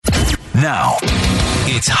Now,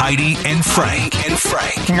 it's Heidi and Frank.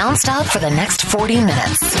 Nonstop for the next 40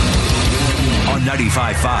 minutes. On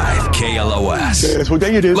 95.5 KLOS. Guess what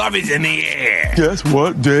day it is? Love is in the air. Guess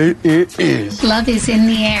what day it is? Love is in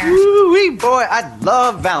the air. Woo-wee, boy, I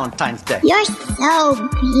love Valentine's Day. You're so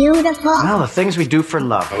beautiful. Well, the things we do for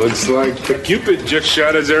love. Looks like the Cupid just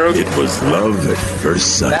shot his arrow. It was love at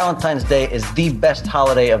first sight. Valentine's Day is the best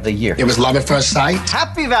holiday of the year. It was love at first sight.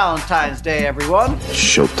 Happy Valentine's Day, everyone.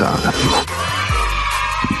 Showtime.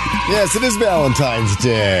 Yes, it is Valentine's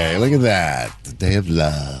Day. Look at that. The day of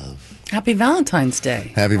love. Happy Valentine's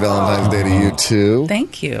Day. Happy Valentine's Day to you, too.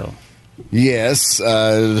 Thank you. Yes,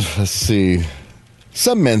 let's see.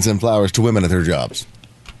 Some men send flowers to women at their jobs.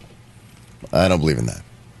 I don't believe in that.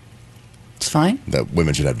 It's fine. That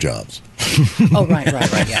women should have jobs. Oh, right.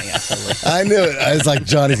 Yeah, totally. I knew it. I was like,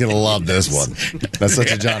 Johnny's going to love this one. That's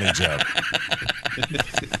such a Johnny joke.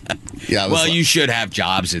 Yeah. Well, you should have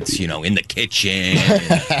jobs. It's, in the kitchen,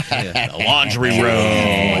 the laundry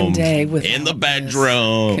room, One day in the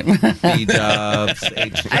bedroom. B jobs,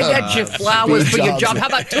 H I got you flowers for your job. How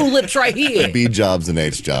about tulips right here? B jobs and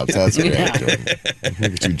H jobs. That's great. Yeah.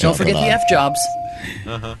 Don't forget the F jobs.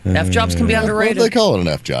 Uh-huh. F jobs can be underrated. What do they call it, an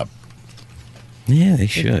F job? Yeah, they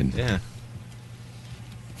should. Yeah.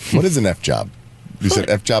 What is an F job? You said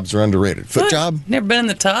F jobs are underrated. Foot job? Never been in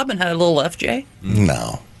the tub and had a little FJ?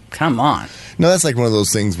 No. Come on. No, that's like one of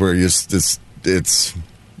those things where it's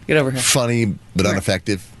Get over here. funny but Right.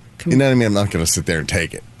 ineffective. You know what I mean? I'm not going to sit there and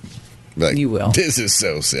take it. Like, You will. This is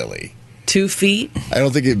so silly. 2 feet, I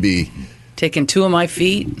don't think it'd be taking 2 of my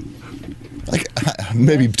feet. like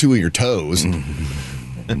maybe 2 of your toes.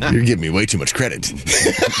 You're giving me way too much credit.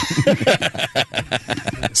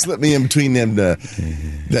 Slip me in between them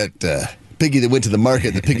that piggy that went to the market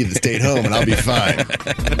and the piggy that stayed home, and I'll be fine.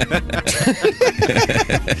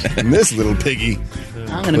 And this little piggy,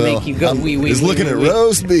 I'm going to make you go wee wee. is looking at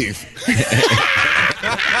roast beef.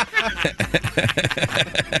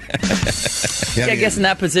 Yeah, I guess in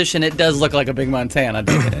that position, it does look like a big Montana.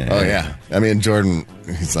 Doesn't it? Oh, yeah. I mean, Jordan,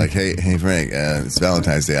 he's like, hey, Frank, it's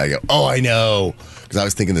Valentine's Day. I go, oh, I know. Because I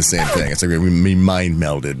was thinking the same thing. It's like we mind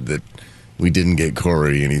melded that we didn't get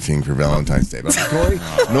Corey anything for Valentine's Day. But Corey,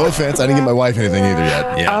 no offense, I didn't get my wife anything either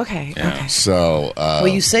yet. Yeah. Okay. So, Well,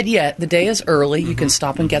 you said yet. The day is early. You can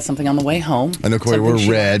stop and get something on the way home. I know Corey Something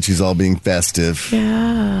we're red. She's all being festive.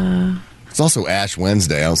 Yeah. It's also Ash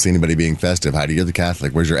Wednesday. I don't see anybody being festive. Heidi, you're the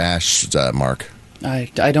Catholic. Where's your Ash mark? I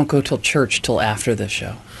don't go till church till after this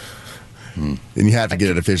show. And you have to get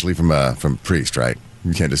it officially from priest, right?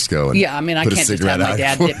 You can't just go and Yeah, I mean, I put a can't just cigarette have my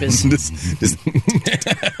out. dad dip his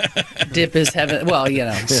Just- dip his heaven. Well, Saint he'd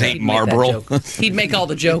make that Marlboro. joke. He'd make all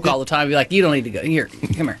the joke all the time. Be like, you don't need to go. Here,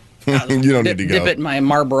 come here. You don't need to go. Dip it in my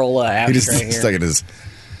Marlboro he just ashtray here. stuck it his.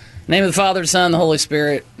 Name of the Father, the Son, the Holy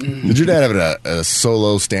Spirit. Did your dad have a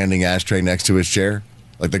solo standing ashtray next to his chair,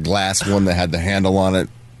 like the glass one that had the handle on it?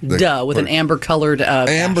 With an amber-colored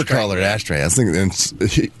amber-colored ashtray. I was thinking it's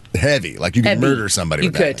heavy, like you could Heavy. murder somebody. You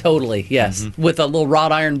with could that. totally, yes, with a little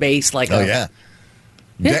wrought iron base, like Oh yeah.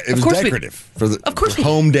 Yeah, It was of course we- decorative for the of course we-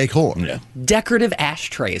 home decor. Yeah. decorative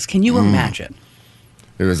ashtrays. Can you imagine?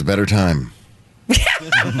 It was a better time.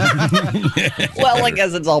 Well, I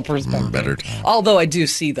guess it's all perspective. Better time. Although I do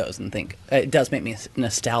see those and think it does make me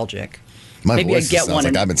nostalgic. My Maybe voice I get sounds one like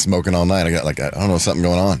and- I've been smoking all night. I got I don't know, something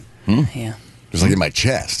going on. Yeah. It's like in my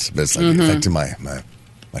chest, but it's like affecting my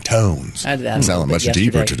tones. I had that I'm a sounding little much bit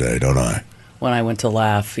deeper yesterday. today, don't I? When I went to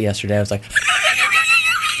laugh yesterday, I was like,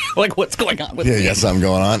 like what's going on with Yeah, me? you got something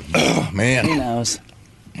going on. Oh, Who man. knows?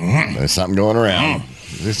 There's something going around.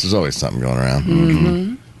 This is always something going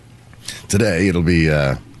around. Today, it'll be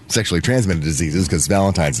sexually transmitted diseases because it's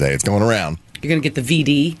Valentine's Day. It's going around. You're gonna get the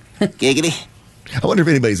VD. Giggity. I wonder if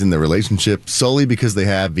anybody's in the relationship solely because they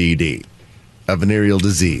have VD, a venereal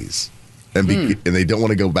disease, and and they don't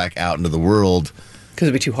want to go back out into the world. Because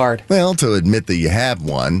it'd be too hard. Well, to admit that you have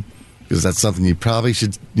one, because that's something you probably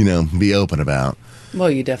should, be open about. Well,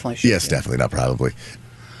 you definitely should. Yes, yeah. definitely, not probably.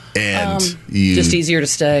 And you Just easier to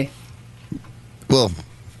stay. Well,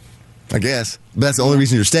 I guess. But that's the only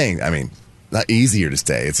reason you're staying. I mean, not easier to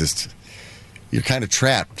stay. It's just you're kind of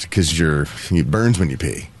trapped because it burns when you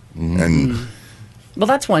pee. And Well,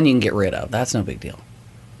 that's one you can get rid of. That's no big deal.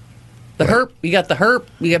 The herp, you got the herp,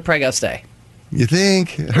 you probably got to stay. you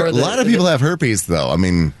think a lot of people have herpes, though. I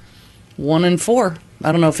mean, 1 in 4.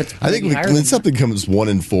 I don't know if it's. I think maybe higher when than something comes 1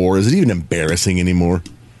 in 4, is it even embarrassing anymore?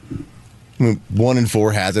 When 1 in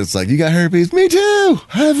 4 has it, it's like, you got herpes? Me too!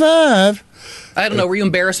 High five! I don't know. Were you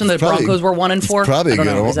embarrassed when the Probably- Broncos were 1-4? It's probably a I don't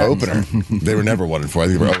good know. Is that- opener. They were never 1-4. I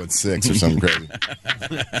think they were 0-6 or something crazy.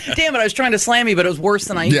 Damn it! I was trying to slam you, but it was worse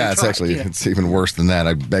than I. even Yeah, it's tried. actually Yeah. it's even worse than that.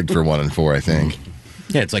 I begged for 1-4. I think.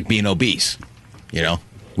 Yeah, it's like being obese. You know,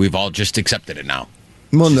 we've all just accepted it now.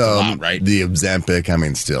 Well, It's no, a lot, right? the Ozempic. I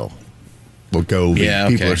mean, still, Wegovy. Yeah,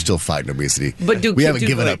 People okay. are still fighting obesity. But we haven't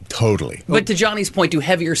given up totally. But to Johnny's point, do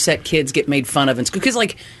heavier set kids get made fun of in school? Because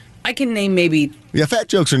like, I can name maybe Yeah, fat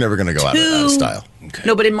jokes are never going to go out of style.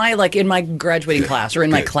 No, but in my graduating class or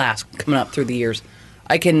in my class coming up through the years,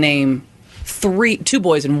 I can name two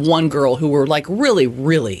boys and one girl who were like really,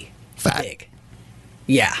 really Fat. big.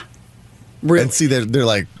 Yeah, really. And see, they're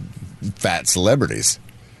like fat celebrities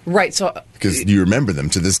Right. So because you remember them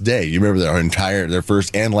to this day. You remember their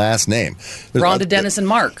first and last name. There's Rhonda, Dennis, and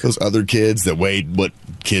Mark. Those other kids that weighed what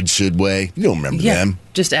kids should weigh. You don't remember Yeah, them.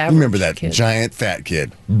 just You average. remember that kid. giant fat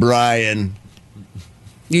kid, Brian.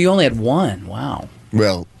 You only had one. Wow.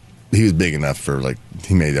 Well, he was big enough for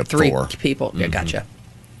he made up Three 4. people. Yeah, gotcha.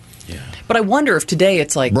 Yeah. But I wonder if today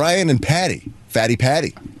it's like Brian and Patty, Fatty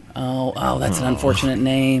Patty. oh, that's an unfortunate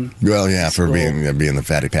name. Well, yeah, for School. being the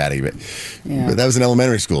Fatty Patty, but Yeah. but that was in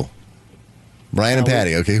elementary school. Brian and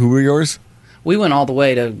Patty. Okay, who were yours? We went all the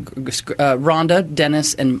way to Rhonda,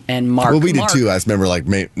 Dennis, and Mark. Well, we did Mark. too. I just remember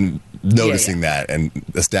noticing that and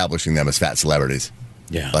establishing them as fat celebrities.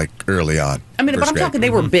 Yeah. Like early on. I mean, but first I'm grade. talking they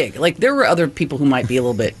were big. Like there were other people who might be a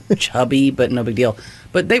little bit chubby, but no big deal.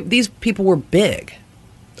 But these people were big.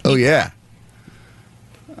 Oh yeah.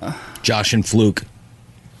 Josh and Fluke.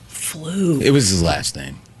 Fluke. It was his last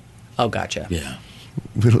name. Oh, gotcha. Yeah.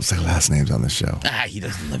 We don't say last names on the show. He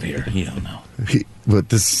doesn't live here. You don't know. But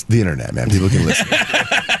this the internet, man. People can listen.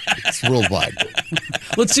 It's worldwide.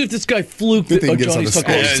 Let's see if this guy Fluke. Good thing he gets on the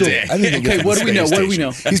Johnny's space. talking- I think he gets Okay, on what the do we know? space What do we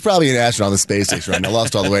station. know? He's probably an astronaut on the space station right now.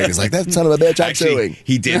 Lost all the weight. He's like, that son of a bitch, I'm Actually, suing.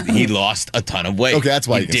 he did. He lost a ton of weight. Okay, that's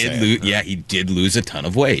why he you can did say lose. it. Yeah, he did lose a ton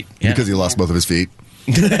of weight. Yeah. Because he lost both of his feet.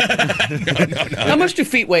 How much do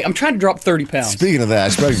feet weigh? I'm trying to drop 30 pounds. Speaking of that, I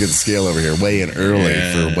should probably get the scale over here. Weigh in early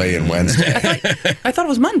for weigh in Wednesday. I thought it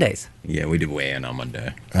was Mondays. Yeah, we did weigh in on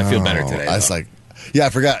Monday. I feel better today. I was though. like, yeah, I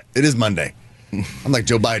forgot. It is Monday. I'm like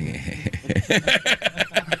Joe Biden.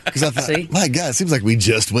 Because I thought, See? my God, it seems like we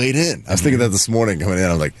just weighed in. I was thinking that this morning coming in. I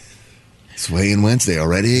was like, it's weigh in Wednesday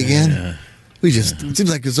already again? Yeah. It seems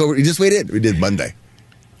like it's over. We just weighed in. We did Monday.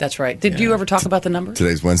 That's right. Did you ever talk about the numbers?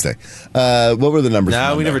 Today's Wednesday. What were the numbers? No, for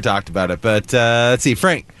we Monday? never talked about it. But let's see,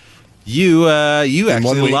 Frank, you 1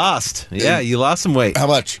 actually week? lost. Yeah, you lost some weight. How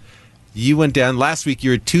much? You went down. Last week you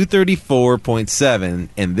were 234.7,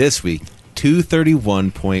 and this week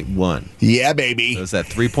 231.1. Yeah, baby. So it's at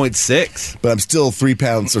 3.6. But I'm still 3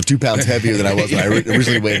 pounds or 2 pounds heavier than I was when I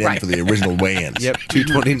originally weighed in for the original weigh-ins. Yep,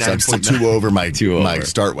 229.9. So I'm still 2 over my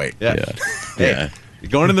start weight. Yeah. Hey, you're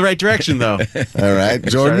going in the right direction, though. All right,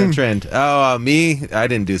 Jordan. Trend. Oh, me? I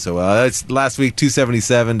didn't do so well. That's last week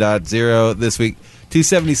 277.0. This week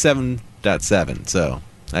 277.7. So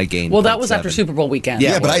I gained. Well, that was 0.7. after Super Bowl weekend.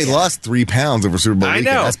 Yeah, but I lost 3 pounds over Super Bowl I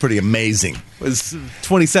weekend. know. That's pretty amazing. It was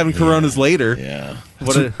 27 Coronas later. Yeah.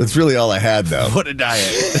 That's really all I had, though. What a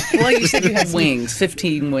diet. Well, you said you had wings,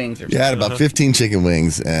 15 wings or something. Yeah, I had about 15 chicken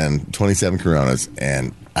wings and 27 Coronas,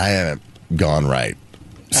 and I haven't gone right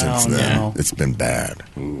since then. no. It's been bad.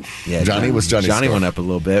 Yeah, Johnny, what's Johnny's Johnny score? went up a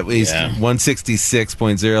little bit. He's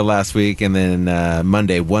 166.0 last week, and then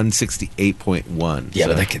Monday 168.1. Yeah, So-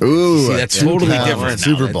 but that could, Ooh, see, that's a totally 2-pound different. now.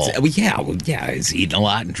 Super Bowl. Yeah, he's eating a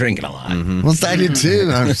lot and drinking a lot. Well, I did too.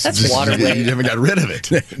 That's water weight. You haven't got rid of it.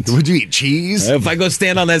 Would you eat cheese? If I go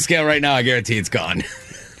stand on that scale right now, I guarantee it's gone.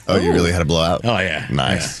 Oh, you really had a blowout? Oh, yeah.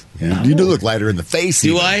 Nice. Yeah. You do look lighter in the face.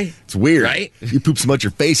 Do even. I? It's weird. Right? You poop so much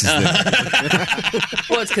your face is thin.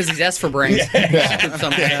 Well, it's because he's S for brains. Something.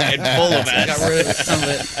 Full of Got ass. rid of some of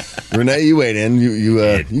it. Renee, you weighed in.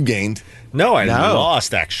 You gained. No, I No.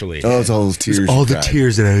 lost, actually. Oh, it's all those tears. All you the cried.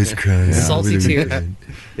 tears that I was crying. Salty tear.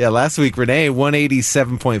 Yeah, last week Renee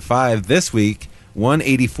 187.5. This week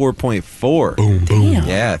 184.4. Boom, boom. Damn.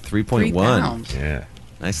 Yeah, 3 3.1. pounds. Yeah,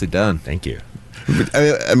 Nicely done. thank you. But,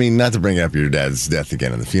 I mean, not to bring up your dad's death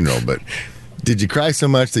again in the funeral, but did you cry so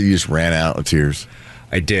much that you just ran out of tears?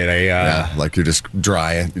 I did. Yeah, like you're just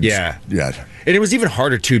dry. Yeah. Yeah. And it was even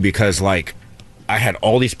harder, too, because, like, I had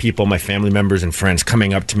all these people, my family members and friends,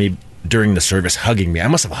 coming up to me during the service, hugging me. I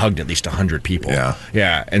must have hugged at least 100 people. Yeah.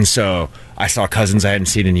 Yeah. And so I saw cousins I hadn't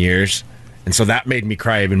seen in years. And so that made me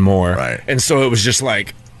cry even more. Right. And so it was just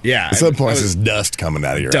like, yeah. At some point, I it's was- just dust coming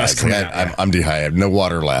out of your Dust eyes. coming Like, out, yeah. I'm dehydrated. I have no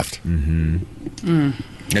water left.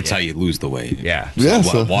 That's how you lose the weight. Yeah. Yeah,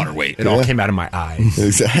 So, so- water weight. It all came out of my eyes.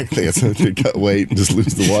 Exactly. It's going to cut weight and just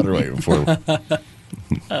lose the water weight before.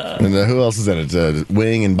 And who else is in it?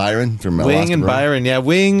 Wing and Byron from Wing Alaska and Road? Byron, yeah.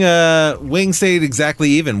 Wing stayed exactly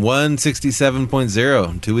even,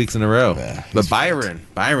 167.0, 2 weeks in a row. Yeah, but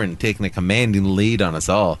Byron taking a commanding lead on us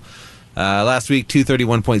all. Last week,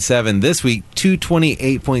 231.7. This week,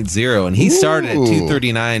 228.0. And he started at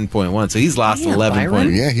 239.1, so he's lost 11 Byron?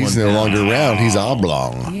 points. Yeah, he's no longer round. He's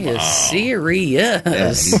oblong. He is serious. Yeah,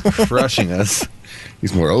 he's crushing us.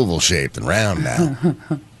 He's more oval-shaped than round now.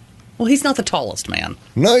 Well, he's not the tallest man.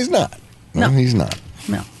 No, he's not. No, No. he's not.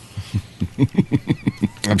 No.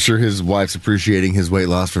 I'm sure his wife's appreciating his weight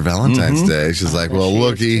loss for Valentine's Day. She's like, well,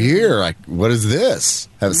 looky here. What is this?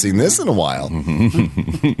 Haven't seen this in a while.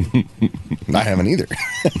 I haven't either.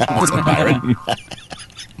 Byron.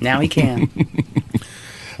 Now he can.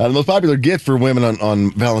 The most popular gift for women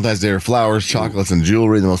on Valentine's Day are flowers, chocolates, and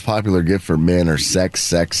jewelry. The most popular gift for men are sex,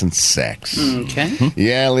 sex, and sex. Okay.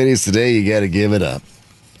 Yeah, ladies, today you got to give it up.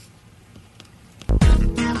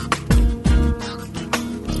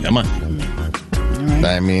 Come on.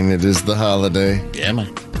 I mean, it is the holiday. Yeah, man.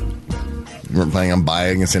 You weren't planning on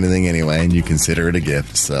buying us anything anyway, and you consider it a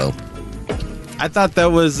gift, so. I thought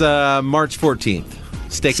that was March 14th.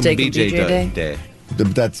 Steak and BJ Day.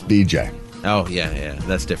 That's BJ. Oh, yeah,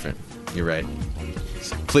 that's different. You're right.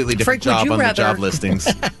 It's a completely different Frank, would job you on rather- the job listings.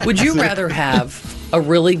 Would you rather have a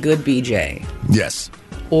really good BJ Yes.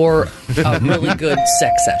 or a really good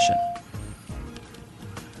sex session?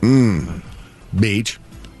 Beach.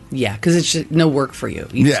 Yeah, because it's just no work for you.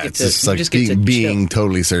 You Yeah, it's just like being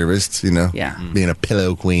totally serviced, you know? Yeah. Being a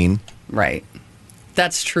pillow queen. Right.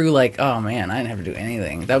 That's true. Like, oh man, I didn't have to do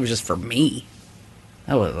anything. That was just for me.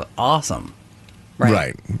 That was awesome.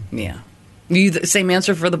 Right. Yeah. You the same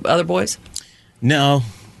answer for the other boys? No.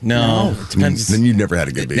 It depends. Then you've never had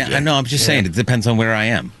a good BJ. I know. I'm just saying it depends on where I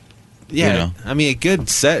am. Yeah, You know? I mean, a good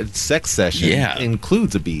sex session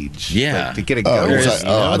includes a beach. Yeah. Like, to get it Oh, going.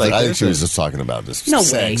 I think she was just talking about this. No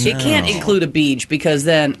sex. way. It can't include a beach because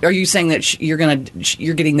then are you saying that you're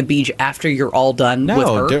getting the beach after you're all done with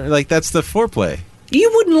her? like that's the foreplay. You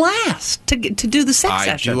wouldn't last to do the sex I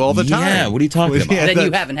session. do all the time. Yeah, what are you talking about? Then you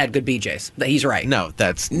haven't had good BJs. He's right. No,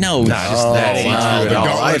 that's No, not just that ain't true The at all.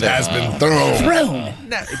 gauntlet has been thrown.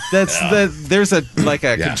 There's a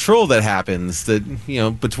control that happens that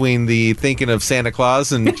between the thinking of Santa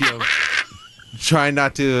Claus and trying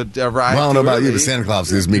not to arrive. Well, I don't know too about you, early. but Santa Claus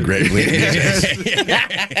gives me great BJs.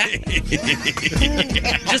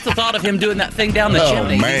 Just the thought of him doing that thing down the Oh,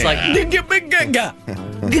 chimney. man. He's like,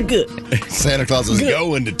 good. Santa Claus is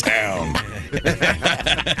going to town.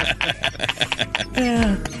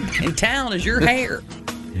 In town is your hair.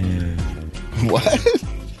 What?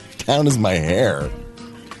 Town is my hair.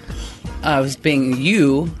 I was being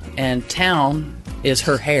you, and town is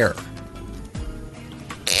her hair.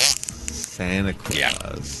 Santa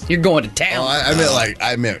Claus. You're going to town. Oh,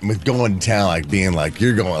 I meant with going to town, like being like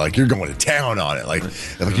you're going to town on it, like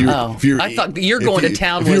you. Oh, I thought you're going to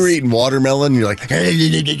town If you were was- eating watermelon, you're like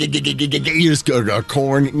you just go to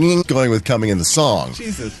corn, going with coming in the song.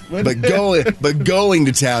 Jesus. But going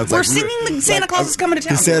to town. It's We're like, singing the Santa Claus is coming to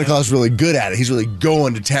town. Because Santa Claus is really good at it. He's really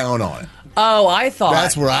going to town on it. Oh, I thought.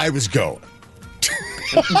 That's where I was going.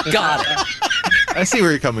 Got it. I see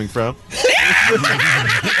where you're coming from. Ew.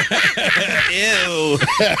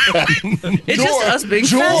 It's just us being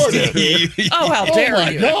festive. Oh, how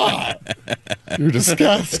dare you. God. You're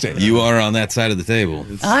disgusting. You are on that side of the table.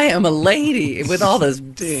 I am a lady with all this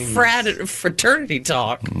fraternity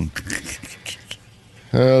talk.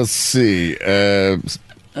 Let's see. I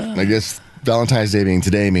guess Valentine's Day being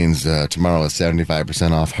today means tomorrow is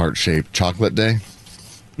 75% off heart-shaped chocolate day.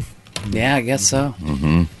 Yeah, I guess so.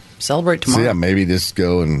 Mm-hmm. Celebrate tomorrow. So yeah, maybe just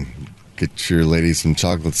go and get your lady some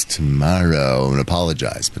chocolates tomorrow and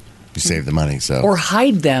apologize, but you save the money. So Or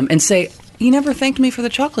hide them and say, you never thanked me for the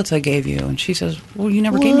chocolates I gave you. And she says, well, you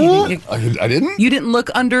never gave me anything. I didn't? You didn't look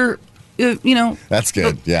under, That's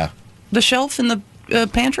good, yeah. the shelf in the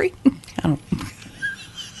pantry? I don't.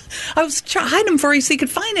 I was trying to hide him for you so you could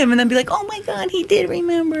find him and then be like, oh my God, he did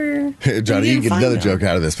remember. Hey, Johnny, He you didn't can get another find them. joke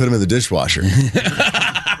out of this. Put him in the dishwasher.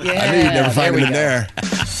 Yeah, I knew you'd never find him in there.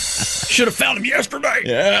 Should have found him yesterday.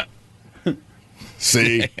 Yeah.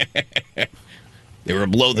 See? They were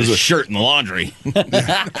below the shirt in the laundry.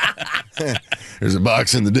 There's a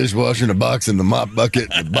box in the dishwasher and a box in the mop bucket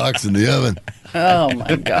and a box in the oven. Oh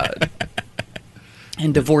my God.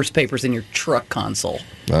 And divorce papers in your truck console.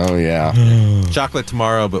 Oh, yeah. Chocolate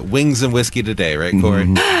tomorrow, but wings and whiskey today, right, Corey?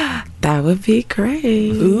 That would be great.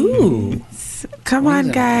 Ooh. Come on,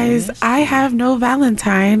 guys. I have no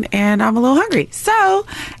Valentine, and I'm a little hungry. So,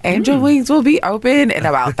 Angel Wings will be open in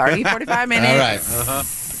about 30, 45 minutes. All right.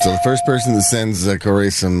 So the first person that sends Corey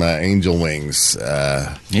some angel wings,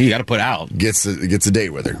 you got to put out gets a date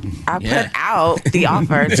with her. I put out the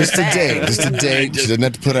offer. Just a date. Just a date. She doesn't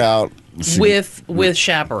have to put out with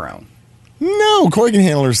chaperone. No, Corey can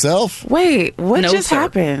handle herself. Wait, what just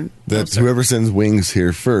happened? That whoever sends wings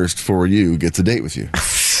here first for you gets a date with you.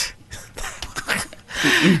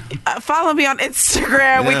 Follow me on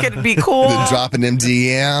Instagram. We could be cool. Then dropping them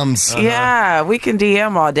DMs. Yeah, we can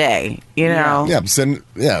DM all day. You know.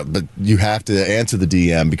 Yeah, but you have to answer the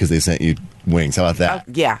DM because they sent you wings. How about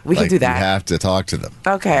that? Yeah, we can do that. You have to talk to them.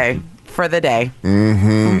 Okay, for the day.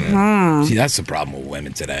 See, that's the problem with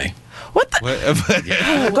women today. What the? Go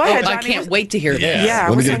ahead, Johnny. I can't wait to hear this. Yeah,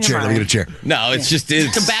 Let me get a chair. No, it's just to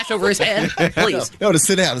bash over his head, please. No, to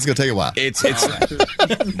sit down. It's gonna take a while. It's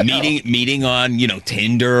meeting on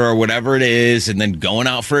Tinder or whatever it is, and then going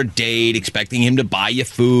out for a date, expecting him to buy you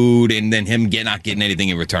food, and then him not getting anything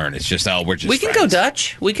in return. It's just we're just. We can go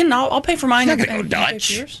Dutch. We can. I'll pay for mine. You're not gonna go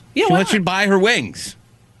Dutch. Yeah, she wants you to buy her wings.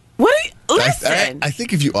 What? Listen. I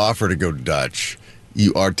think if you offer to go Dutch,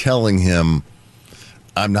 you are telling him,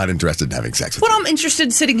 I'm not interested in having sex with you. I'm interested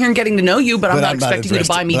in sitting here and getting to know you, but I'm not expecting you to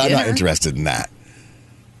buy me dinner. I'm not interested in that.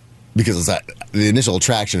 Because the initial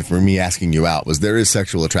attraction for me asking you out was there is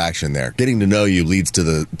sexual attraction there. Getting to know you leads to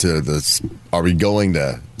the are we going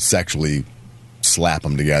to sexually slap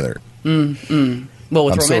them together? Well,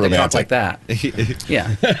 with romantic talk like that.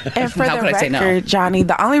 Yeah. And for How the could I say no? record, Johnny,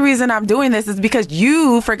 the only reason I'm doing this is because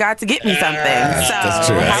you forgot to get me something. That's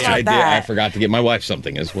true. How about I that? forgot to get my wife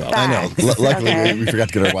something as well. I know. Luckily, we forgot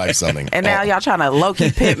to get our wife something. And now y'all trying to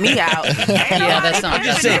low-key pimp me out. Yeah, that's not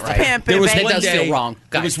right. There was That one does day, feel wrong.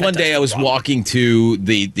 There was Guys, one that day does I was feel wrong. walking to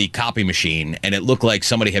the copy machine, and it looked like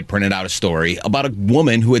somebody had printed out a story about a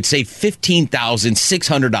woman who had saved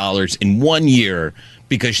 $15,600 in 1 year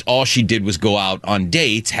because all she did was go out on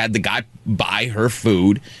dates, had the guy buy her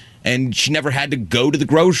food, and she never had to go to the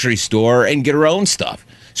grocery store and get her own stuff.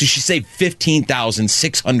 So she saved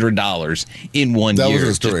 $15,600 in 1 year. That was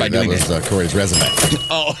a story. Just by That doing was Corey's resume.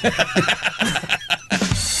 Oh.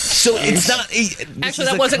 So it's not. Actually,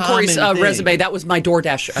 that wasn't Corey's resume. That was my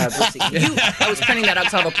DoorDash receipt. I was printing that out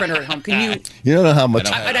because I have a printer at home. Can you? You don't know how much.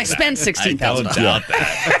 And I spend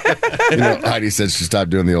 $16,000. Heidi said she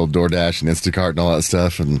stopped doing the old DoorDash and Instacart and all that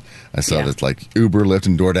stuff, and I saw that like Uber, Lyft,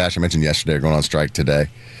 and DoorDash. I mentioned yesterday are going on strike today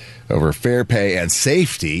over fair pay and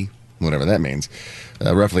safety, whatever that means.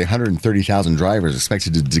 Roughly 130,000 drivers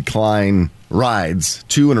expected to decline rides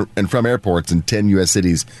to and from airports in 10 U.S.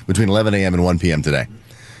 cities between 11 a.m. and 1 p.m. today.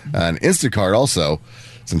 And Instacart also,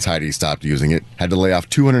 since Heidi stopped using it, had to lay off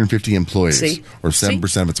 250 employees, or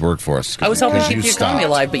 7% of its workforce. I was helping keep the economy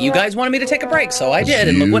alive, but you guys wanted me to take a break, so I did,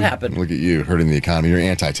 and look what happened. Look at you, hurting the economy. You're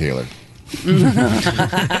anti-Taylor.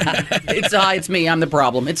 It's me. I'm the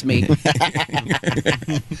problem. It's me.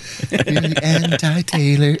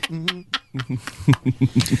 Anti-Taylor.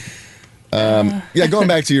 Going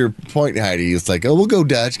back to your point, Heidi, it's like, we'll go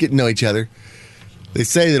Dutch, get to know each other. They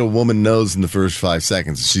say that a woman knows in the first 5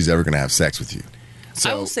 seconds if she's ever going to have sex with you. So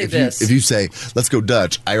I will say if you say, let's go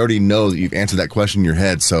Dutch, I already know that you've answered that question in your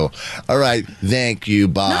head. So, all right, thank you,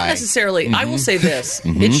 bye. Not necessarily. I will say this.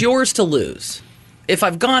 It's yours to lose. If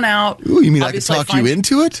I've gone out... Ooh, you mean I could talk you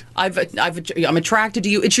into it? I'm attracted to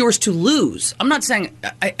you. It's yours to lose. I'm not saying...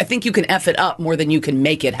 I think you can F it up more than you can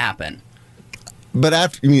make it happen. But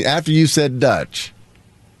after you said Dutch...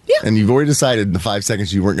 Yeah. And you've already decided in the 5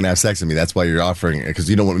 seconds you weren't going to have sex with me. That's why you're offering it, because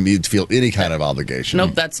you don't want me to feel any kind of obligation.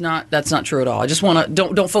 Nope, that's not true at all. I just want to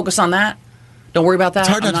don't focus on that. Don't worry about that. It's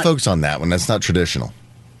hard not to focus on that one. That's not traditional.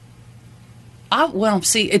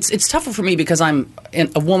 It's tougher for me because I'm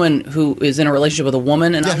a woman who is in a relationship with a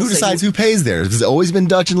woman. And who decides who pays there? Has it always been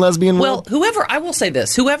Dutch and lesbian? Well, I will say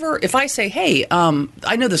this. If I say, hey,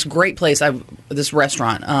 I know this great place, this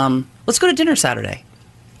restaurant. Let's go to dinner Saturday.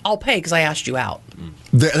 I'll pay because I asked you out.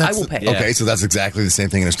 I will pay. Okay, so that's exactly the same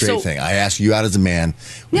thing in a straight thing. I ask you out as a man.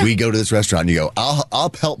 Yeah. We go to this restaurant, and you go,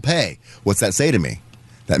 I'll help pay. What's that say to me?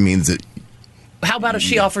 That means that... How about if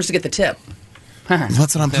she offers to get the tip? That's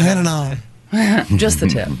what I'm planning on. Just the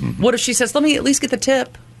tip. What if she says, let me at least get the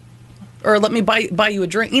tip? Or let me buy you a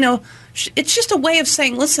drink? It's just a way of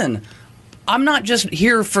saying, listen... I'm not just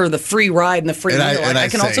here for the free ride and the free meal. I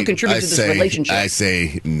can also contribute to this relationship. I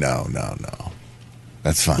say, no.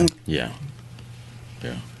 That's fine. Yeah.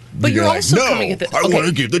 But you're also coming at the... I want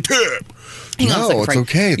to give the tip. Hang on a second, Frank. It's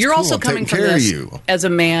okay. You're also coming from this you. as a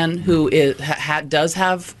man who does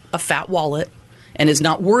have a fat wallet and is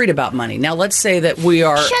not worried about money. Now, let's say that we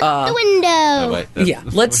are... Shut the window.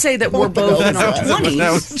 Let's say that we're both in our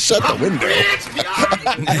 20s. Shut the window.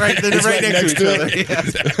 They're right next to each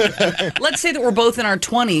other. Let's say that we're both in our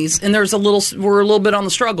 20s and we're a little bit on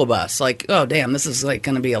the struggle bus. Like, oh damn, this is like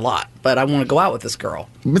going to be a lot, but I want to go out with this girl.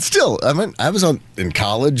 But still, I was in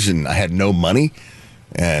college and I had no money,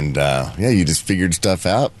 and you just figured stuff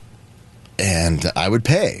out, and I would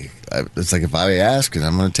pay. It's like if I ask, and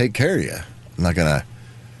I'm going to take care of you. I'm not going to.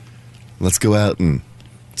 Let's go out and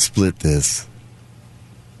split this.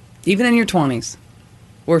 Even in your 20s,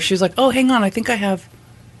 where she's like, "Oh, hang on, I think I have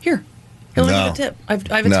here. Let me get a tip. I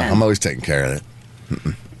have a 10." I'm always taking care of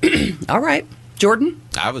it. All right, Jordan.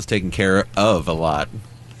 I was taken care of a lot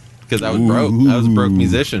because I was broke. I was a broke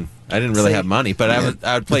musician. I didn't really have money, but I would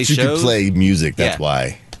play but you shows. could play music. That's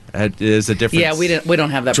why. It is a difference. Yeah, we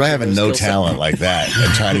don't have that. Try having no talent like that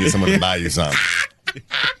and trying to get someone to buy you something.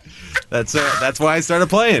 That's why I started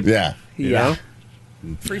playing. Yeah. You know?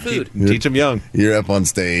 Free food. Teach them young. You're up on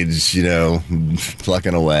stage,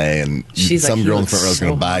 plucking away, and She's some like, girl in "You the front row is look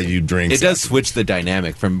going to so buy you drinks. It does switch the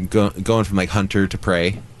dynamic from going from like hunter to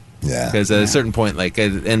prey. Yeah. Because at a certain point,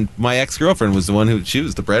 and my ex-girlfriend was the one she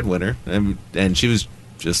was the breadwinner, and she was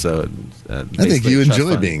just I think you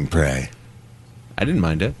enjoy being prey. I didn't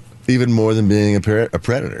mind it. Even more than being a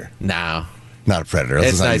predator. No. Not a predator.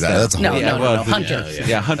 It's nice. That's a No, whole hunter.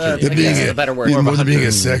 Yeah, hunter. Being a better word. Even more than being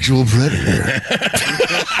a sexual predator.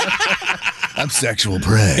 I'm sexual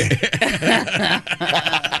prey.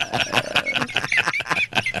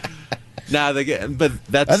 But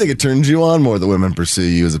that's. I think it turns you on more that women pursue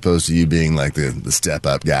you as opposed to you being like the step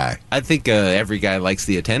up guy. I think every guy likes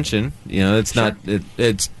the attention. It's not.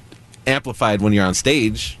 It's amplified when you're on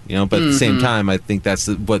stage. But at the same time, I think that's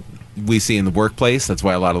what we see in the workplace. That's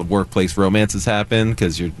why a lot of workplace romances happen,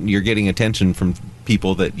 because you're getting attention from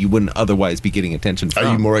people that you wouldn't otherwise be getting attention from.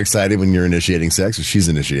 Are you more excited when you're initiating sex or she's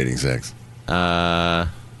initiating sex? I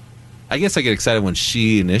guess I get excited when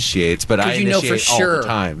she initiates, but I initiate all the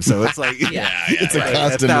time. So it's like, it's a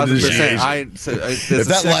constant 1,000%. If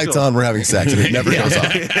that light's on, we're having sex, and it never goes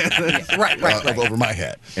off. Right. Over my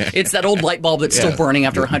head. It's that old light bulb that's still burning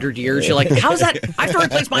after 100 years. You're like, how's that? I have to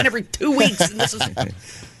replace mine every 2 weeks, and this is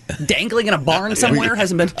dangling in a barn somewhere.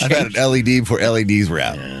 Hasn't been changed. I've had an LED before LEDs were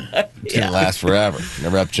out. It's going to last forever.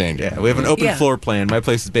 Never have to change it. Yeah, we have an open floor plan. My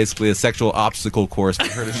place is basically a sexual obstacle course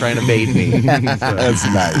for her to try to bait me. That's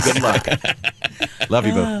nice. Good luck. Love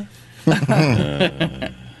you both.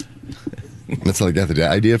 That's how I got the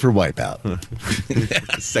idea for Wipeout.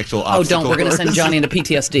 Sexual obstacle don't. We're going to send course. Johnny into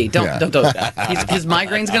PTSD. Don't. His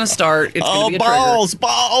migraine's going to start. It's going to be a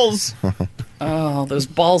balls. Oh, those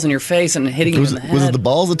balls in your face and hitting you in the head. Was it the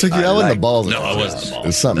balls that took you out? The balls? No, it wasn't the balls. It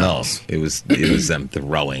was something else. It was them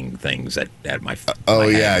throwing things at my. Oh, my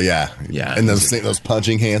yeah. And those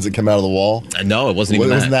punching hands that come out of the wall. No, it wasn't even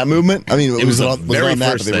that. Wasn't that movement? I mean, it was on very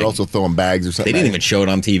that, first but they were thing. also throwing bags or something. They didn't even show it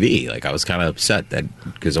on TV. Like, I was kind of upset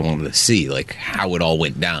because I wanted to see how it all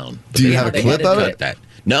went down. Do you have a clip of it?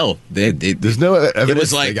 No, there's no evidence. It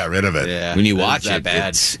was like they got rid of it. Yeah, when you watch it,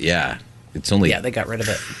 bad. it's only they got rid of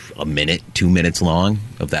it. a minute, 2 minutes long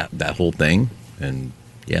of that whole thing, and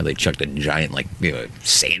they chucked a giant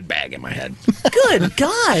sandbag in my head. Good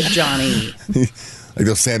God, Johnny! Like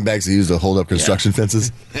those sandbags they use to hold up construction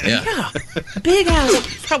fences. Yeah, big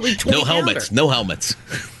ass, probably 20 no helmets.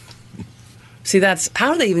 See, that's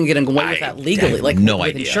how do they even get away with that legally? have Like no with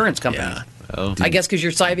idea. insurance companies. Yeah. Oh. I guess because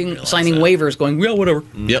you're signing waivers, going, yeah, whatever.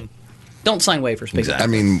 Yep. Don't sign waivers. Exactly. I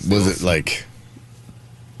mean, was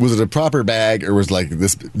it a proper bag, or was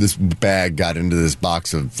this bag got into this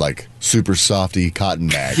box of super softy cotton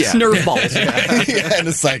bags? Yeah. Nerf balls. Yeah, and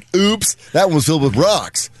it's like, oops, that one was filled with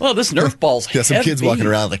rocks. Well, this Nerf ball's Yeah, some heavy. kids walking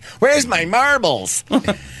around like, where's my marbles?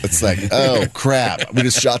 It's like, oh crap, we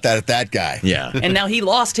just shot that at that guy. Yeah. And now he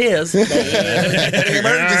lost his. That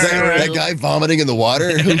guy vomiting in the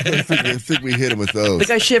water. I think we hit him with those. The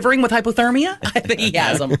guy shivering with hypothermia? I think he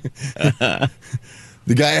has them.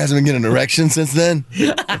 The guy hasn't been getting an erection since then?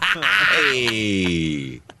 Hey.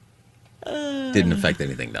 Didn't affect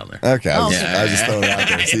anything down there. Okay, I was just throwing it out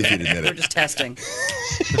there to see if you'd admit We're it. just testing.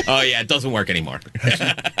 Oh, yeah, it doesn't work anymore.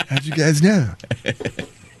 How'd you guys know?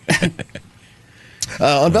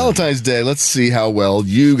 On Valentine's Day, let's see how well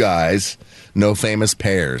you guys know famous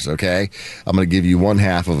pairs, okay? I'm going to give you one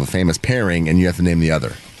half of a famous pairing, and you have to name the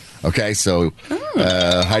other. Okay, so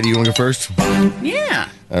Heidi, you want to go first? Yeah.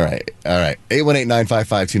 All right.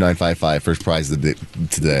 818-955-2955. First prize of the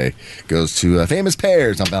today goes to famous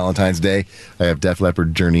pairs on Valentine's Day. I have Def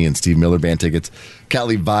Leppard, Journey, and Steve Miller Band tickets,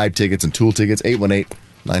 Cali Vibe tickets, and Tool tickets.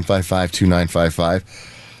 818-955-2955.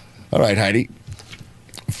 All right, Heidi.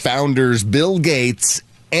 Founders Bill Gates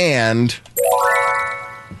and...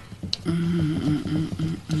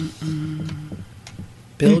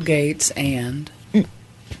 Bill Gates and...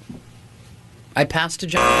 I pass to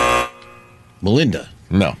John. Melinda.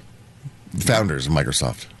 No. Founders of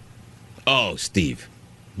Microsoft. Oh, Steve.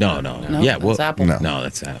 No. Yeah, that's Apple. No,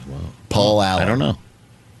 that's Apple. Well, Paul Allen. I don't know.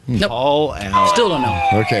 Nope. Paul Allen. Still don't know.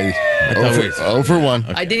 Okay. thought we were- 0 for 1.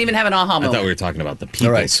 I didn't even have an aha I moment. thought we were talking about the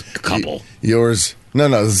people's couple. Yours. No,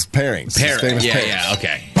 this is pairings. This is famous pairings. Yeah,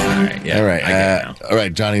 okay. All right, yeah. All right. I get it now. All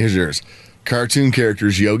right, Johnny, here's yours. Cartoon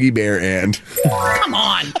characters Yogi Bear and Come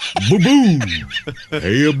on. Boo boo.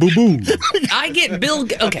 Hey, boo boo. I get Bill.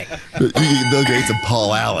 Okay. Bill Gates and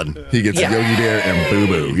Paul Allen. He gets Yeah. Yogi Bear and Boo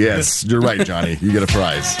Boo. Yes, you're right, Johnny. You get a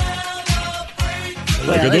prize.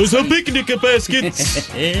 Look at those picnic baskets.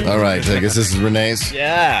 All right, I guess this is Renee's.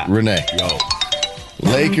 Yeah. Renee. Yo.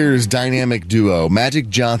 Lakers dynamic duo Magic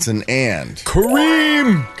Johnson and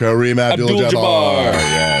Kareem Abdul-Jabbar. Abdul-Jabbar.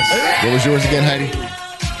 Yes. What was yours again, Heidi?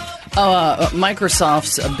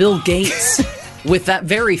 Microsoft's Bill Gates with that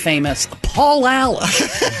very famous Paul Allen.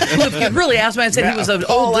 Who, if you really asked me, I'd say he was an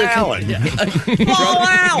old Allen. Paul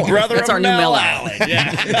Allen. Brother That's of our new Mel Mel Allen. Allen.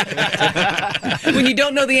 Yeah. When you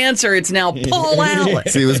don't know the answer, it's now Paul Allen.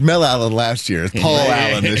 See, it was Mel Allen last year. It's Paul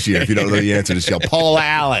Allen this year. If you don't know the answer, just yell Paul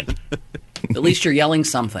Allen. At least you're yelling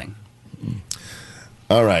something.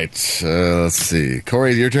 All right. Let's see.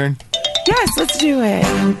 Corey, your turn? Yes, let's do it.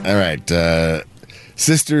 All right.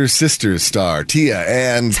 Sisters star Tia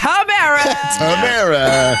and Tamara.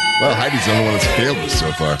 Tamara. Well, Heidi's the only one that's failed this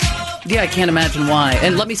so far. Yeah, I can't imagine why.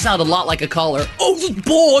 And let me sound a lot like a caller. Oh, this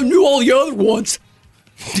boy, I knew all the other ones.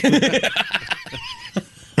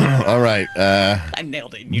 All right. I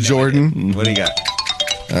nailed it. You know Jordan. What do you got?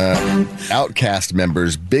 Outcast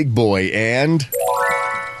members Big Boy and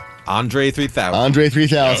Andre 3000. Andre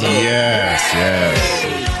 3000. Yes.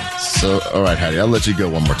 So, all right, Heidi, I'll let you go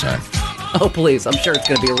one more time. Oh, please. I'm sure it's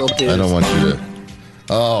going to be a real dude. I don't want you to.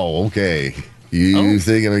 Oh, okay. You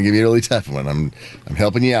think I'm going to give you a really tough one. I'm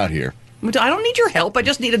helping you out here. I don't need your help. I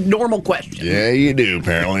just need a normal question. Yeah, you do,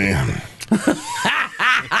 apparently.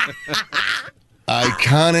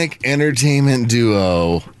 Iconic entertainment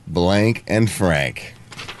duo Blank and Frank.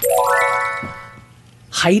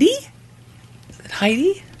 Heidi? Is it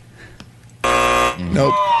Heidi?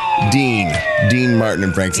 Nope. Dean Martin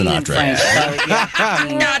and Frank Sinatra.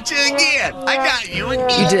 I got you again. I got you again.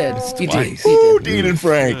 You did. You did. Ooh, Dean and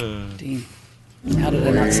Frank. Dean. How did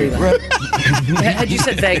I not see that? Had you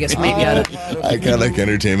said Vegas, maybe I'd have. Iconic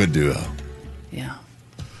entertainment duo. Yeah.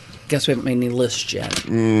 Guess we haven't made any lists yet.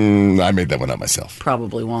 I made that one up myself.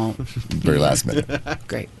 Probably won't. Very last minute.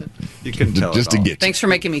 Great. You couldn't tell Just to get you. Thanks for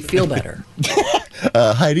making me feel better.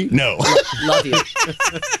 Heidi? No. Love you.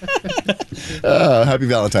 Happy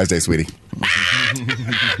Valentine's Day, sweetie.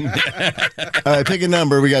 All right, pick a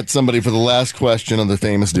number. We got somebody for the last question on the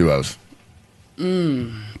famous duos.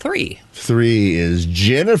 3. 3 is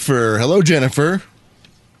Jennifer. Hello, Jennifer.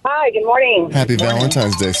 Hi, good morning. Happy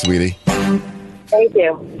Valentine's Day, sweetie. Thank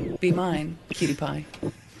you. Be mine, cutie pie.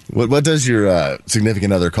 What does your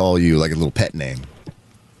significant other call you, like a little pet name?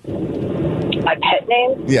 My pet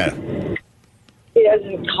name? Yeah. He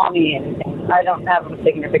doesn't call me anything. I don't have a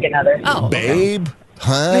significant other. Oh, Babe?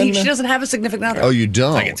 Hun? No, she doesn't have a significant other. Oh, you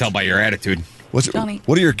don't? I can tell by your attitude. Johnny.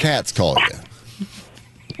 What do your cats call you?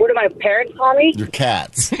 What do my parents call me? Your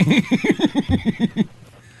cats.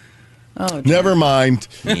 Oh, never mind.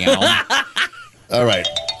 All right.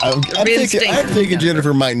 I'm thinking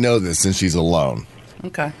Jennifer might know this since she's alone.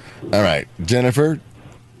 Okay. All right. Jennifer,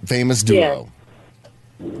 famous duo.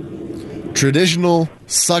 Yeah. Traditional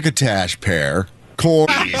succotash pair. Corn.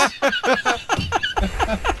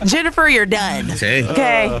 Jennifer, you're done. See?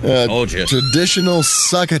 Okay. Told you. Traditional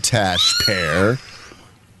succotash pair.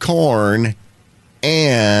 Corn.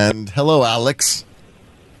 And hello, Alex.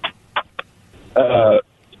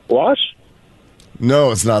 Squash?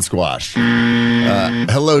 No, it's not squash.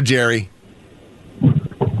 Hello, Jerry.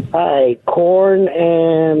 Hi, corn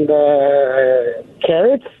and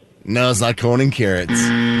carrots? No, it's not corn and carrots.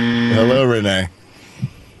 Hello, Renee.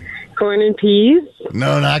 Corn and peas?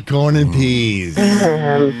 No, not corn and peas.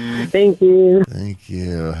 Thank you. Thank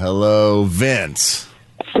you. Hello, Vince.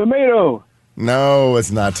 Tomato. No,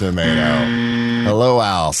 it's not tomato. Hello,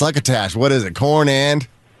 Al. Succotash, what is it? Corn and?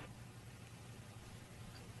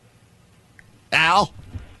 Al?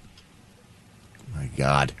 My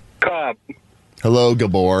God. Cobb. Hello,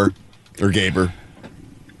 Gabor. Or Gaber.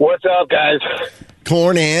 What's up, guys?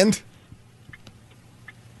 Corn and?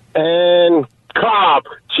 And Cobb.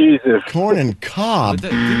 Jesus. Corn and cob.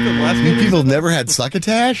 You people never had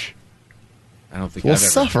succotash? I don't think Well, I've ever.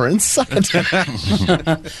 suffer and succotash.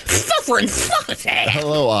 Suffer and succotash.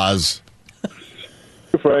 Hello, Oz.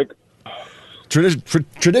 Frank.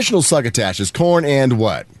 Traditional succotash is corn and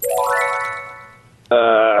what?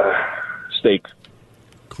 steak.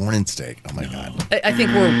 Corn and steak. Oh my God. I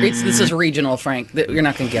think this is regional, Frank. You're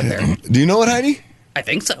not going to get there. Do you know what, Heidi? I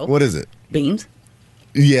think so. What is it? Beans.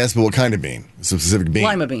 Yes, but what kind of bean? Some specific bean.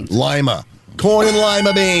 Lima beans. Lima. Corn and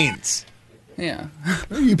lima beans. Yeah.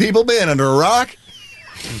 Where you people been, under a rock?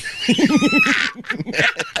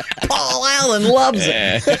 Paul Allen loves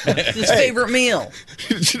it. It's his favorite meal.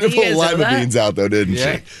 She did pull lima beans out, though, didn't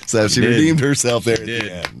she? So she redeemed herself there at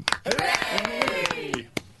the end.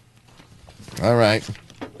 All right.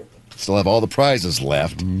 Still have all the prizes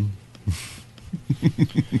left.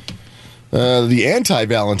 The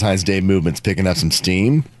anti-Valentine's Day movement's picking up some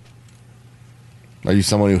steam. Are you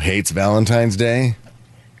someone who hates Valentine's Day?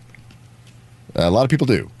 A lot of people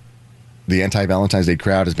do. The anti-Valentine's Day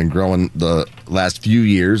crowd has been growing the last few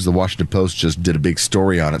years. The Washington Post just did a big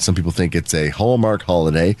story on it. Some people think it's a Hallmark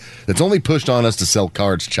holiday that's only pushed on us to sell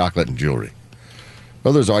cards, chocolate, and jewelry.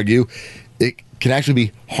 Others argue it can actually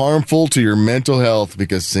be harmful to your mental health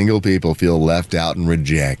because single people feel left out and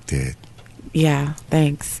rejected. Yeah,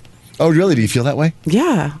 thanks. Oh, really? Do you feel that way?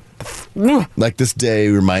 Yeah. Like this day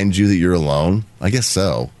reminds you that you're alone? I guess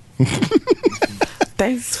so.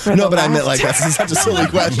 Thanks for No, but I meant like that's such a silly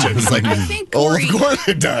question. It's like, I think, oh, of course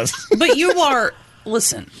it does. But you are,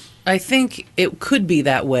 listen, I think it could be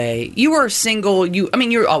that way. You are single.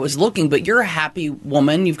 You're always looking, but you're a happy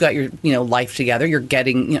woman. You've got your, life together. You're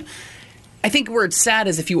getting, I think where it's sad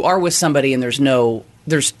is if you are with somebody and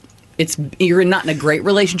you're not in a great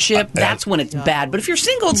relationship, that's when it's bad. But if you're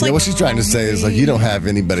single, it's like... what she's trying to say is, like, you don't have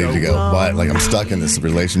anybody to go, what? Like, I'm stuck in this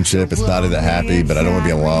relationship. It's not that happy, but I don't want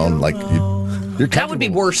to be alone. Like, you're that would be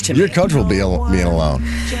worse to me. You're comfortable being alone.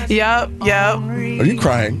 Yep. Are you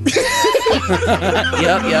crying? Yep.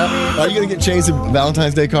 Are you going to get Chase a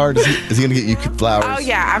Valentine's Day card? Is he going to get you flowers? Oh,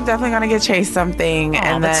 yeah. I'm definitely going to get Chase something.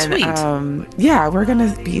 And that's then, sweet. yeah, we're going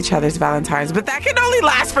to be each other's Valentines. But that can only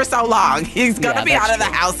last for so long. He's going to be out of the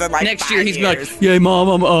house in like next 5 year. He's years. like, yeah,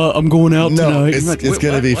 Mom, I'm going out tonight. It's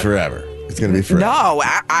going to be forever. It's going to be forever. No,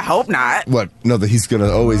 I hope not. What? No, that he's going to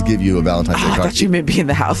always give you a Valentine's Day I card. thought you meant be in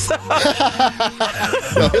the house.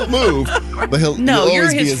 No, he'll move, but he'll you're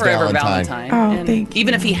always be his forever Valentine. Oh, And thank you.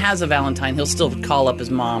 even if he has a Valentine, he'll still call up his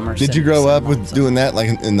mom or Did you grow up with doing that,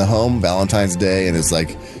 like in the home, Valentine's Day, and it's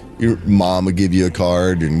like your mom would give you a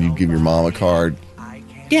card, and you give your mom a card?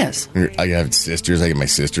 Yes. I have sisters. I get my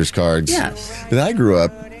sister's cards. Yes. But I grew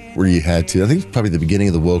up where you had to. I think it's probably the beginning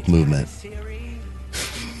of the woke movement.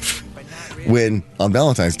 When on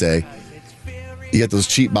Valentine's Day, you get those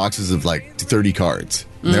cheap boxes of like 30 cards.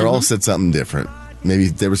 And they all said something different. Maybe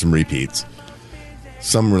there were some repeats.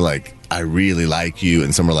 Some were like, I really like you.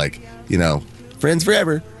 And some were like, friends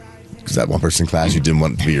forever. Because that one person in class, you didn't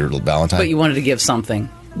want to be your little Valentine. But you wanted to give something.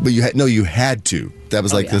 But you had to. That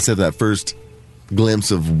was they said that first glimpse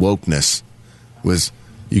of wokeness was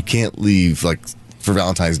you can't leave like for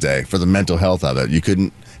Valentine's Day, for the mental health of it. You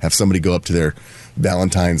couldn't have somebody go up to their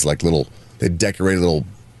Valentine's they'd decorate a little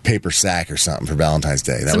paper sack or something for Valentine's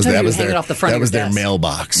Day. That was their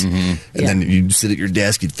mailbox. And then you'd sit at your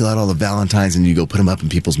desk, you'd fill out all the Valentines, and you go put them up in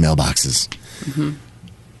people's mailboxes. And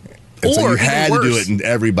so you had to do it in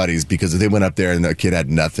everybody's, because if they went up there and the kid had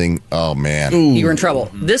nothing, oh man. You were in trouble.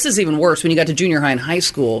 This is even worse. When you got to junior high and high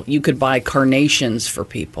school, you could buy carnations for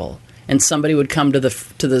people. And somebody would come to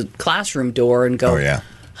the classroom door and go,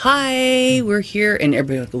 hi, we're here. And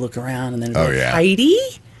everybody would look around and then go, Heidi?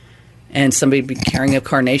 And somebody would be carrying a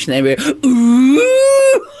carnation and they'd be like, ooh.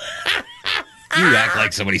 You act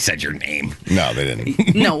like somebody said your name. No, they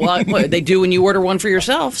didn't. No, what they do when you order one for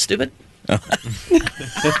yourself, stupid. This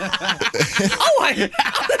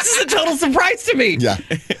is a total surprise to me. Yeah.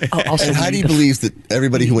 And Heidi believes that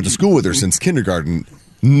everybody who went to school with her since kindergarten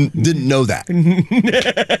didn't know that.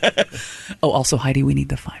 Also, Heidi, we need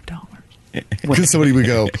the $5. Because somebody would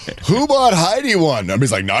go, who bought Heidi one? I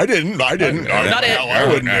was like, no, I didn't. Not it. I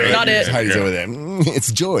wouldn't do it. Not it. Heidi's over there.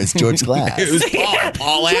 It's George Glass. It was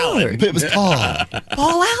Paul Allen. It was Paul.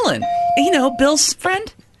 Paul Allen. Bill's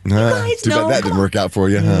friend. Too bad that didn't work out for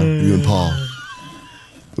you, huh? You and Paul.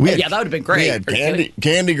 That would have been great. We had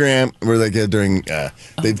Candygram, where they get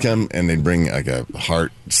they'd come and they'd bring like a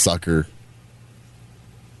heart sucker.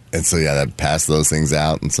 And so, they'd pass those things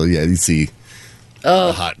out. And so, you'd see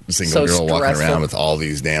a hot single girl walking around with all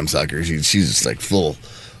these damn suckers. She's just like full,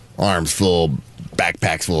 arms full,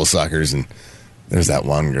 backpacks full of suckers. And there's that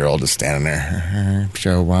one girl just standing there.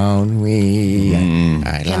 So won't we?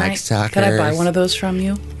 I like suckers. Can I buy one of those from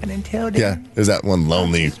you? Yeah, there's that one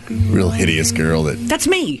lonely, real hideous girl That's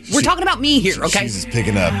me. We're talking about me here, okay? She's just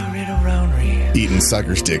picking up, eating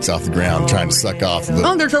sucker sticks off the ground, trying to suck off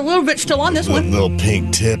there's a little bit still on this one. Little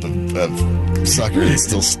pink tip of sucker that's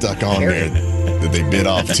still stuck on there that they bit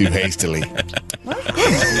off too hastily.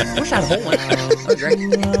 Wish I had a whole one. Oh, great.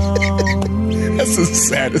 That's the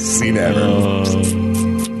saddest scene ever.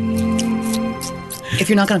 If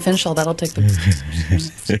you're not going to finish all that, I'll take the.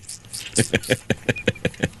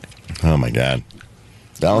 Oh my God.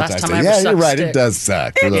 Valentine's Day. Yeah, you're right. It does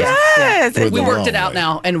suck. Yes. We worked it out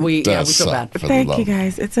now, and we feel bad. Thank you,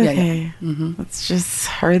 guys. It's okay. Let's just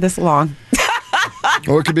hurry this along.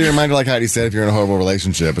 Or it could be a reminder, like Heidi said, if you're in a horrible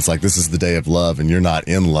relationship, it's like this is the day of love, and you're not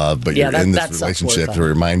in love, but you're in this relationship to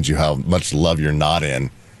remind you how much love you're not in,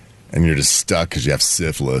 and you're just stuck because you have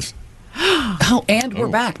syphilis. Oh, and we're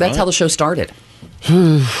back. That's how the show started.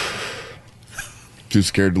 Too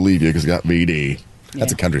scared to leave you because got VD.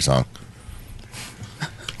 That's a country song.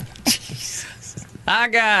 I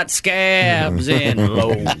got scabs in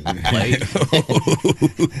low place.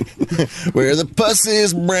 Where the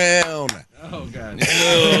pussy's brown. Oh, God.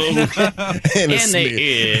 And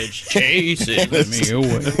the edge chasing me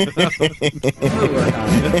away.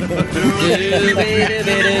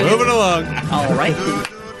 Moving along. All right.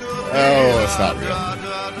 Oh, it's not real.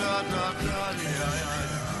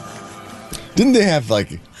 Didn't they have,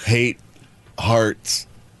 like, hate hearts?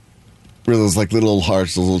 Were those, like, little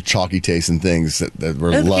hearts, those little chalky tasting things that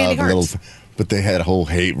were love, but they had a whole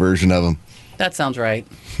hate version of them. That sounds right.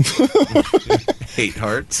 Hate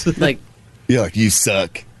hearts? Like, yeah, like you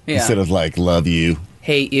suck instead of like love you,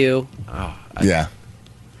 hate you. Oh,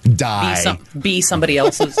 die. Be somebody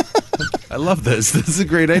else's. I love this. This is a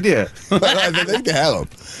great idea. I think they have them.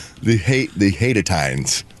 The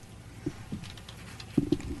hate-atines.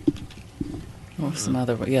 Or some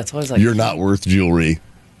other. Yeah, it's always like you're not worth jewelry.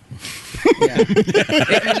 Yeah, you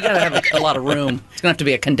gotta have a lot of room. It's gonna have to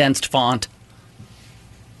be a condensed font.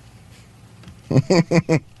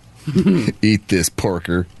 Eat this,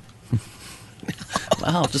 porker.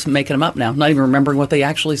 Wow, just making them up now. Not even remembering what they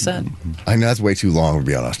actually said. I know that's way too long to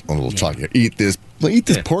be on a little chalky. Eat this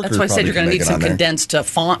porker. That's why I said you're going to need some condensed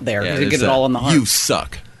font there to get it all in the heart. You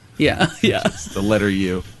suck. Yeah, yeah. Just the letter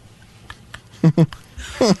U.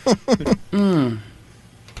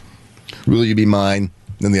 Will you be mine?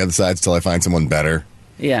 Then the other side's till I find someone better.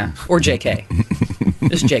 Yeah, or JK.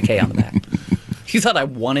 Just JK on the back. You thought I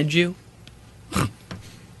wanted you?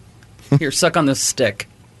 Here, suck on this stick.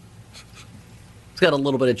 It's got a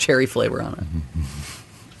little bit of cherry flavor on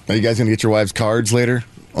it. Are you guys going to get your wives cards later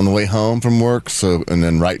on the way home from work? And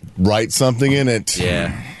then write something in it.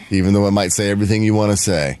 Yeah. Even though it might say everything you want to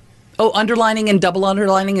say. Oh, underlining and double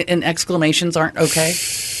underlining and exclamations aren't okay?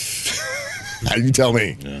 You tell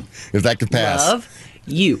me. Yeah. If that could pass. Love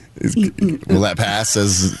you. Will that pass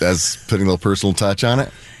as putting a little personal touch on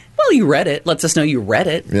it? Well, you read it. Lets us know you read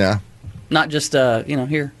it. Yeah. Not just,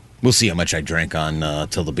 here. We'll see how much I drank on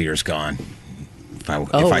till the beer's gone.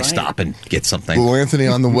 If I stop and get something. Well, Anthony,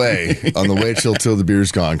 on the way till the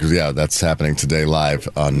beer's gone, because that's happening today live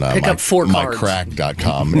on Pick up 4 cards.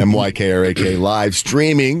 mycrack.com. MYKRAK live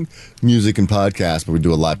streaming music and podcast, but we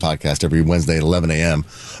do a live podcast every Wednesday at 11 a.m.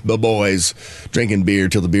 The boys drinking beer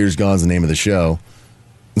till the beer's gone is the name of the show.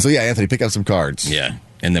 And so Anthony, pick up some cards. Yeah,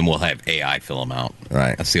 and then we'll have AI fill them out.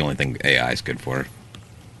 Right. That's the only thing AI is good for.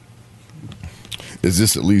 Is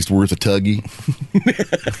this at least worth a tuggy?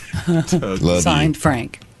 Love Signed, you.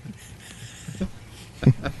 Frank.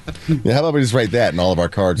 Yeah, how about we just write that in all of our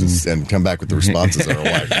cards and come back with the responses of our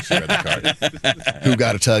wives? Who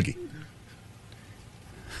got a tuggy?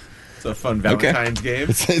 It's a fun Valentine's game.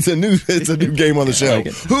 It's a new game on the show.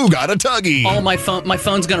 Who got a tuggy? Oh, my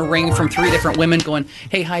phone's going to ring from 3 different women going,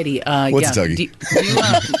 "Hey Heidi, what's a tuggy?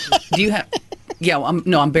 Do you have?" Yeah,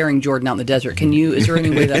 I'm burying Jordan out in the desert. Is there any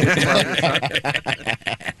way that we can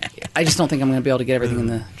I just don't think I'm going to be able to get everything in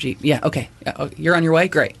the Jeep. Yeah, okay. You're on your way?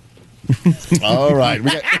 Great. All right.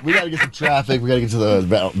 We got to get to traffic. We got to get to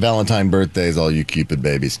the Valentine birthdays, all you Cupid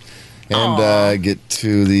babies. And get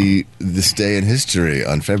to this day in history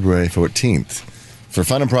on February 14th. For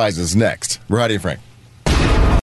fun and prizes next. We're Heidi and Frank.